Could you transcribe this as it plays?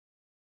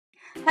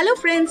Hello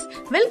friends,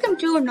 welcome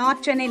to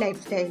Chennai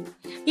lifestyle.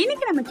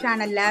 இன்னைக்கு நம்ம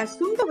சேனல்ல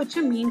சுண்ட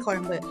வச்ச மீன்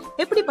குழம்பு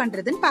எப்படி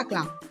பண்றதுன்னு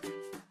பார்க்கலாம்.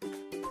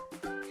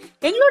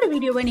 எங்களோட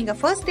வீடியோவை நீங்க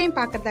ஃபர்ஸ்ட் டைம்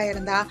பார்க்கறதா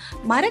இருந்தா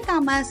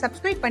மறக்காம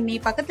சப்ஸ்கிரைப் பண்ணி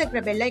பக்கத்துல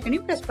இருக்கிற பெல்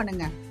ஐக்கனையும் பிரஸ்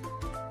பண்ணுங்க.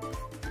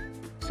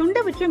 சுண்ட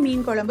வச்ச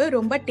மீன் குழம்பு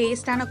ரொம்ப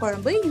டேஸ்டான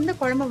குழம்பு. இந்த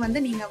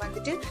குழம்பு நீங்க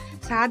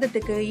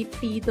சாதத்துக்கு,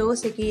 இட்லி,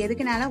 தோசைக்கு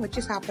எதுக்குனாலும்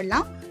வச்சு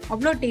சாப்பிடலாம்.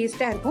 அவ்வளோ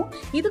டேஸ்டா இருக்கும்.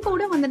 இது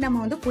கூட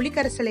நம்ம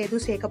புளிக்கரைசல்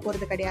எதுவும் சேர்க்க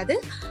போறது கிடையாது.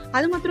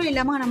 அது மாத்திரம்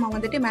இல்லாம நம்ம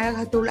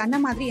மிளகாத்தூள் அந்த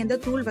மாதிரி எந்த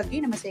தூள்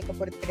வகையும் நம்ம சேர்க்க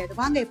போறது கிடையாது.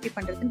 வாங்க எப்படி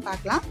பண்றதுன்னு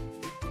பார்க்கலாம்.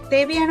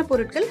 தேவையான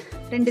பொருட்கள்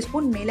 2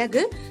 ஸ்பூன்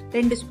மிளகு,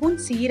 2 ஸ்பூன்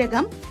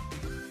சீரகம்,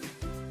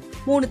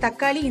 3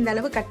 தக்காளி இந்த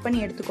அளவு கட்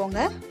பண்ணி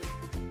எடுத்துக்கோங்க,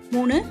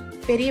 3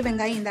 பெரிய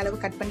வெங்காயம் இந்த அளவு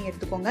கட் பண்ணி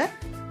எடுத்துக்கோங்க.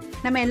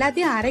 நம்ம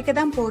எல்லாத்தையும் அரைக்க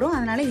தான் போறோம்,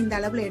 அதனால இந்த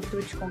அளவுல எடுத்து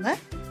வச்சுக்கோங்க.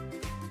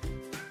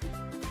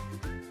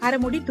 அரை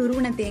மூடி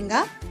துருவின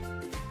தேங்காய்,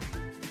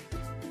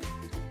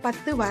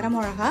 10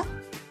 வரமிளகா,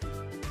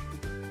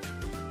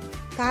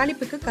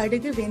 தாளிப்புக்கு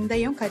கடுகு,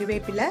 வெந்தயம்,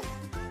 கருவேப்பிலை,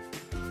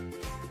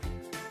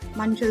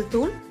 மஞ்சள்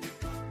தூள்,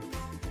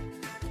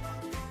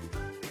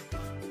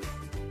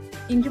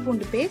 இஞ்சி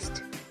பூண்டு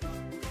பேஸ்ட்,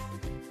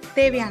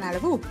 தேவையான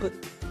அளவு உப்பு.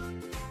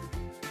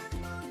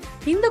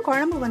 இந்த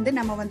குழம்பு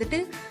நம்ம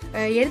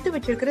எடுத்து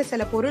வச்சிருக்கிற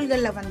சில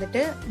பொருள்கள்ல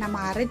நம்ம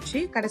அரைச்சு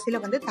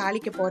கடைசியில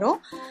தாளிக்க போறோம்.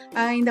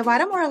 இந்த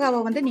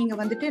வரமிளகாவை நீங்க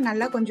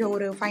நல்லா கொஞ்சம்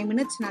ஒரு 5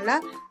 மினிட்ஸ் நல்லா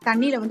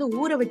தண்ணியில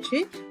ஊற வச்சு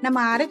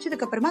நம்ம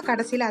அரைச்சதுக்கு அப்புறமா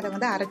கடைசியில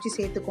அதை அரைச்சு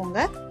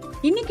சேர்த்துக்கோங்க.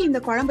 இன்னைக்கு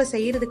இந்த குழம்பு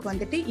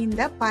செய்யறதுக்கு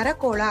இந்த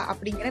பரக்கோலா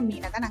அப்படிங்கிற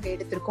மீனை தான் நாங்க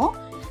எடுத்திருக்கோம்.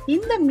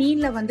 இந்த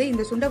மீன்ல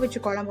இந்த சுண்ட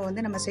வச்சு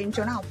குழம்பு நம்ம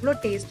செஞ்சோம்னா அவ்வளோ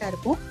டேஸ்டா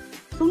இருக்கும்.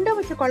 சுண்ட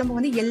வச்ச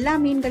குழம்பு எல்லா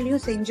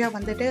மீன்களையும் செஞ்சா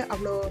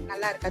அவ்வளோ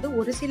நல்லா இருக்காது.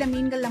 ஒரு சில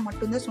மீன்கள்ல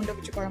மட்டும்தான் சுண்ட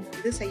வச்ச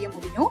குழம்பு செய்ய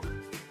முடியும்.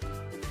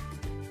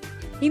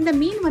 இந்த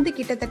மீன்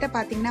கிட்டத்தட்ட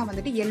பாத்தீங்கன்னா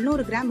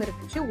 700 கிராம்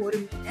இருந்துச்சு ஒரு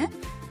மீன்.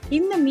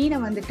 இந்த மீனை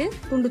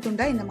துண்டு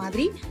துண்டா இந்த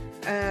மாதிரி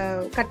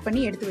கட்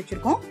பண்ணி எடுத்து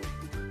வச்சிருக்கோம்.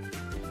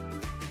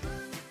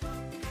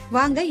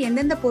 வாங்க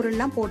எந்தெந்த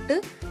பொருள்லாம் போட்டு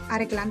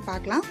அரைக்கலான்னு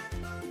பார்க்கலாம்.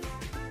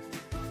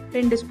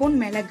 2 ஸ்பூன்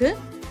மிளகு,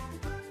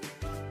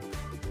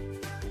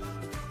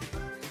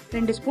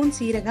 2 ஸ்பூன்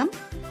சீரகம்,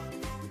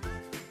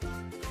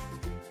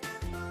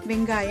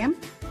 வெங்காயம்,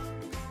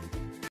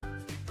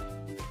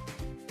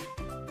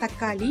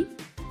 தக்காளி,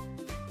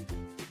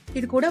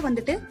 இது கூட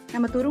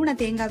நம்ம துருவின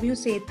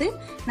தேங்காவையும் சேர்த்து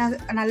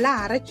நல்லா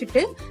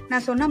அரைச்சிட்டு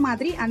நான் சொன்ன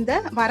மாதிரி அந்த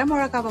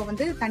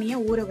வரமிளகாவை தனியா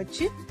ஊற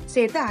வச்சு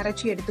சேர்த்து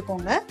அரைச்சி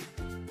எடுத்துக்கோங்க.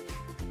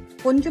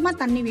 கொஞ்சமா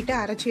தண்ணி விட்டு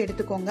அரைச்சி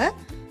எடுத்துக்கோங்க.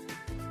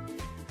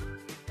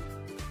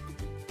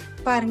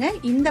 பாருங்க,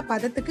 இந்த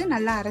பதத்துக்கு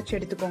நல்லா அரைச்சி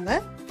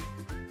எடுத்துக்கோங்க.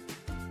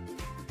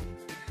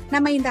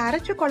 நம்ம இந்த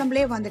அரைச்ச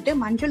குழம்புலே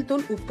மஞ்சள்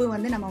தூள், உப்பு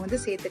நம்ம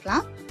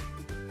சேர்த்துக்கலாம்.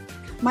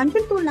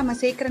 மஞ்சள் தூள் நம்ம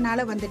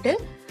சேர்க்கறனால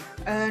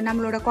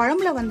நம்மளோட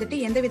குழம்புல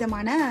எந்த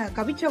விதமான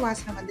கவிச்ச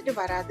வாசனை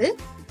வராது.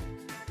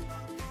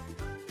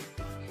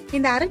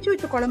 இந்த அரைச்சு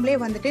வச்ச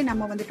குழம்புலே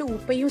நம்ம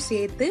உப்பையும்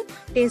சேர்த்து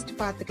டேஸ்ட்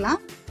பார்த்துக்கலாம்.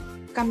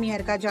 கம்மியா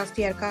இருக்கா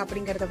ஜாஸ்தியா இருக்கா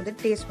அப்படிங்கறத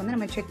டேஸ்ட்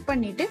நம்ம செக்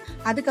பண்ணிட்டு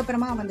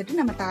அதுக்கப்புறமா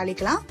நம்ம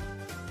தாளிக்கலாம்.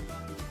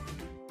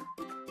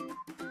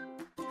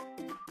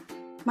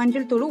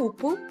 மஞ்சள் தூள்,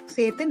 உப்பு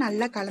சேர்த்து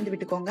நல்லா கலந்து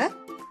விட்டுக்கோங்க.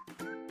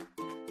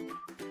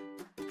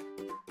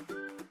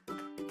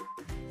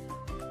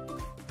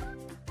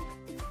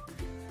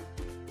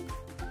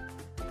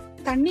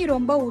 தண்ணி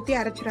ரொம்ப ஊத்தி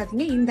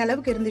அரைச்சிடாதீங்க. இந்த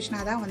அளவுக்கு இருந்துச்சுன்னா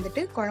தான்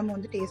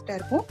குழம்பு டேஸ்டா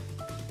இருக்கும்.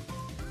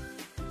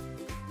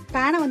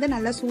 பேனை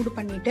நல்லா சூடு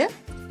பண்ணிட்டு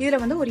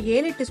இதுல ஒரு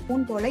 7-8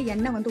 ஸ்பூன் போல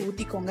எண்ணெய்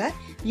ஊத்திக்கோங்க.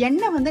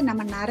 எண்ணெய்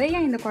நம்ம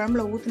நிறைய இந்த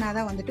குழம்புல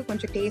ஊத்தினாதான்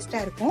கொஞ்சம்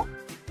டேஸ்டா இருக்கும்.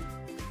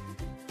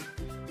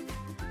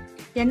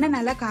 எண்ணெய்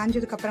நல்லா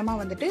காஞ்சதுக்கு அப்புறமா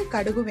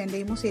கடுகு,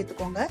 வெந்தயமும்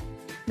சேர்த்துக்கோங்க.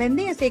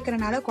 வெந்தயம்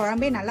சேர்க்கறனால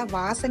குழம்பே நல்லா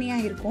வாசனையா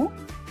இருக்கும்.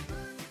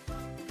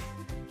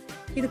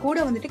 இது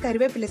கூட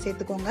கருவேப்பிலை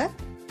சேர்த்துக்கோங்க.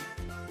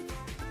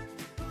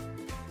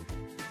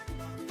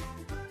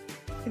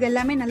 இது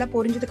எல்லாமே நல்லா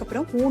பொரிஞ்சதுக்கு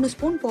அப்புறம் 3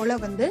 ஸ்பூன் போல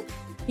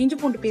இஞ்சி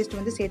பூண்டு பேஸ்ட்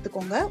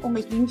சேர்த்துக்கோங்க.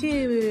 உங்களுக்கு இஞ்சி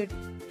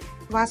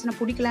வாசனை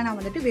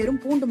பிடிக்கலன்னா வெறும்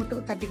பூண்டு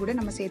மட்டும் தட்டி கூட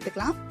நம்ம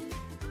சேர்த்துக்கலாம்.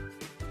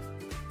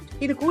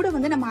 இது கூட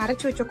நம்ம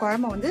அரைச்சு வச்ச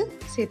குழம்பு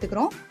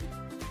சேர்த்துக்கிறோம்.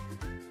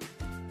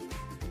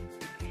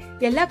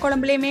 எல்லா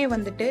குழம்புலையுமே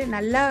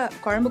நல்லா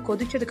குழம்பு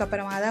கொதிச்சதுக்கு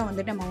அப்புறமா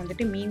தான்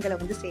நம்ம மீன்களை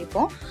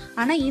சேர்ப்போம்.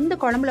 ஆனா இந்த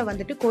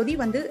குழம்புல கொதி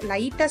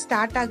லைட்டா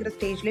ஸ்டார்ட் ஆகுற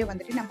ஸ்டேஜ்லயே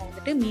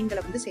நம்ம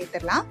மீன்களை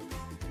சேர்த்துடலாம்.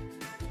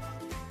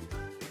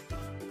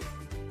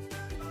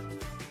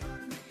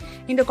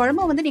 இந்த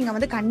குழம்பு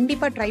நீங்க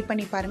கண்டிப்பா ட்ரை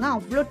பண்ணி பாருங்க,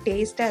 அவ்வளோ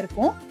டேஸ்டா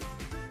இருக்கும்.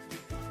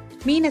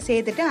 மீனை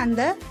சேர்த்துட்டு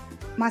அந்த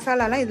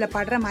மசாலாலாம் இதுல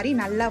படுற மாதிரி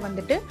நல்லா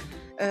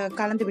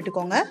கலந்து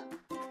விட்டுக்கோங்க.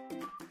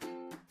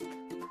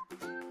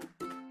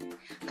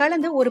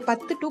 கலந்து ஒரு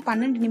 10 to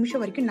 12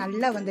 நிமிஷம் வரைக்கும்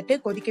நல்லா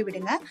கொதிக்க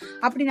விடுங்க.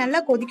 அப்படி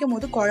நல்லா கொதிக்கும்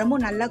போது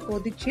குழம்பும் நல்லா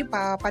கொதிச்சு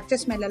பச்சை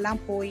ஸ்மெல்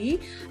எல்லாம் போய்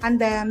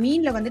அந்த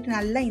மீன்ல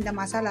நல்லா இந்த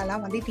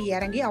மசாலாலாம்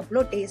இறங்கி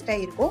அவ்வளோ டேஸ்டா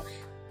இருக்கும்.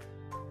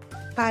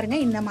 பாருங்க,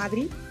 இந்த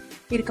மாதிரி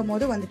இருக்கும்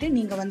போது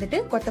நீங்க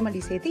கொத்தமல்லி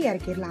சேர்த்து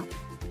இறக்கிடலாம்.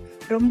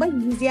 ரொம்ப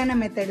ஈஸியான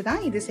மெத்தட்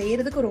தான் இது.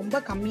 செய்யறதுக்கு ரொம்ப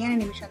கம்மியான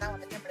நிமிஷம் தான்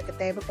நம்மளுக்கு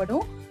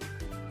தேவைப்படும்.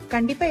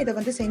 கண்டிப்பா இதை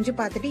வந்து செஞ்சு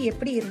பார்த்துட்டு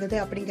எப்படி இருந்தது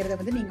அப்படிங்கறத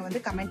வந்து நீங்க வந்து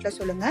கமெண்ட்ல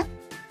சொல்லுங்க.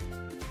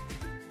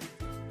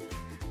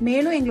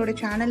 மேலும் எங்களோட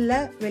சேனல்ல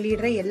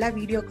வெளியிடுற எல்லா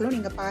வீடியோக்களும்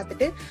நீங்க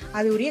பார்த்துட்டு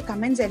அது உரிய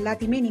கமெண்ட்ஸ்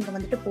எல்லாத்தையுமே நீங்க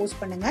வந்துட்டு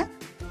போஸ்ட் பண்ணுங்க.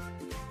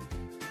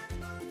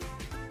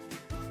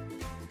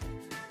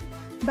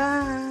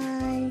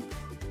 பாய்.